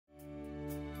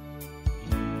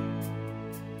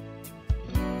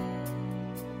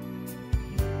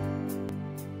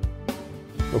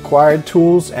Required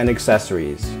tools and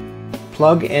accessories.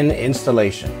 Plug-in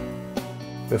installation.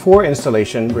 Before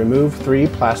installation, remove 3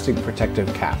 plastic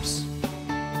protective caps.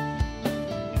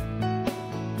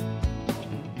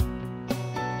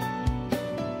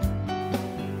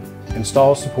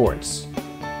 Install supports.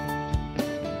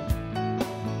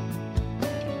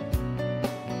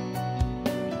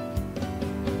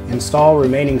 Install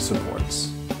remaining supports.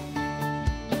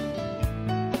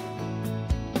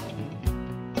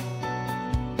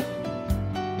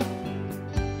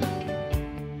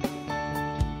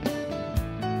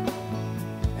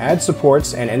 Add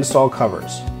supports and install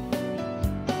covers.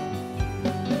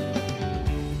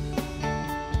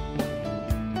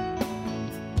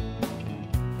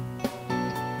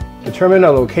 Determine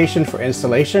a location for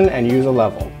installation and use a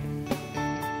level.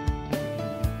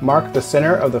 Mark the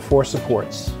center of the 4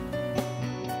 supports.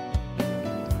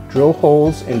 Drill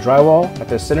holes in drywall at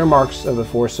the center marks of the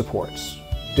 4 supports.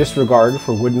 Disregard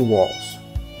for wooden walls.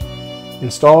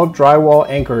 Install drywall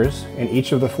anchors in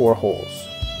each of the 4 holes.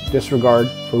 Disregard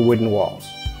for wooden walls.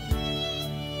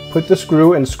 Put the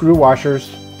screw and screw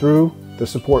washers through the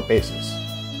support bases.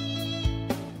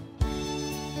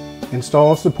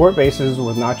 Install support bases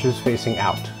with notches facing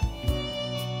out.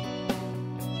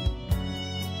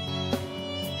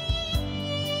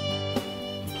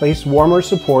 Place warmer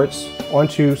supports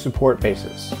onto support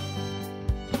bases.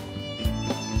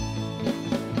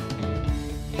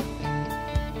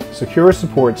 Secure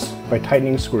supports by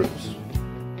tightening screws.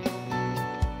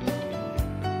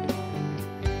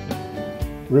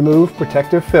 Remove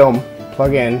protective film,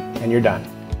 plug in, and you're done.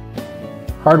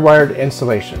 Hardwired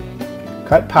installation.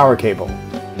 Cut power cable.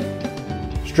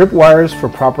 Strip wires for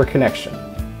proper connection.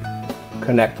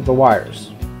 Connect the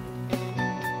wires.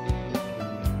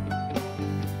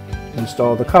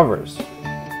 Install the covers.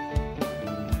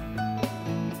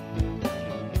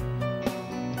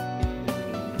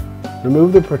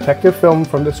 Remove the protective film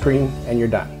from the screen and you're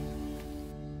done.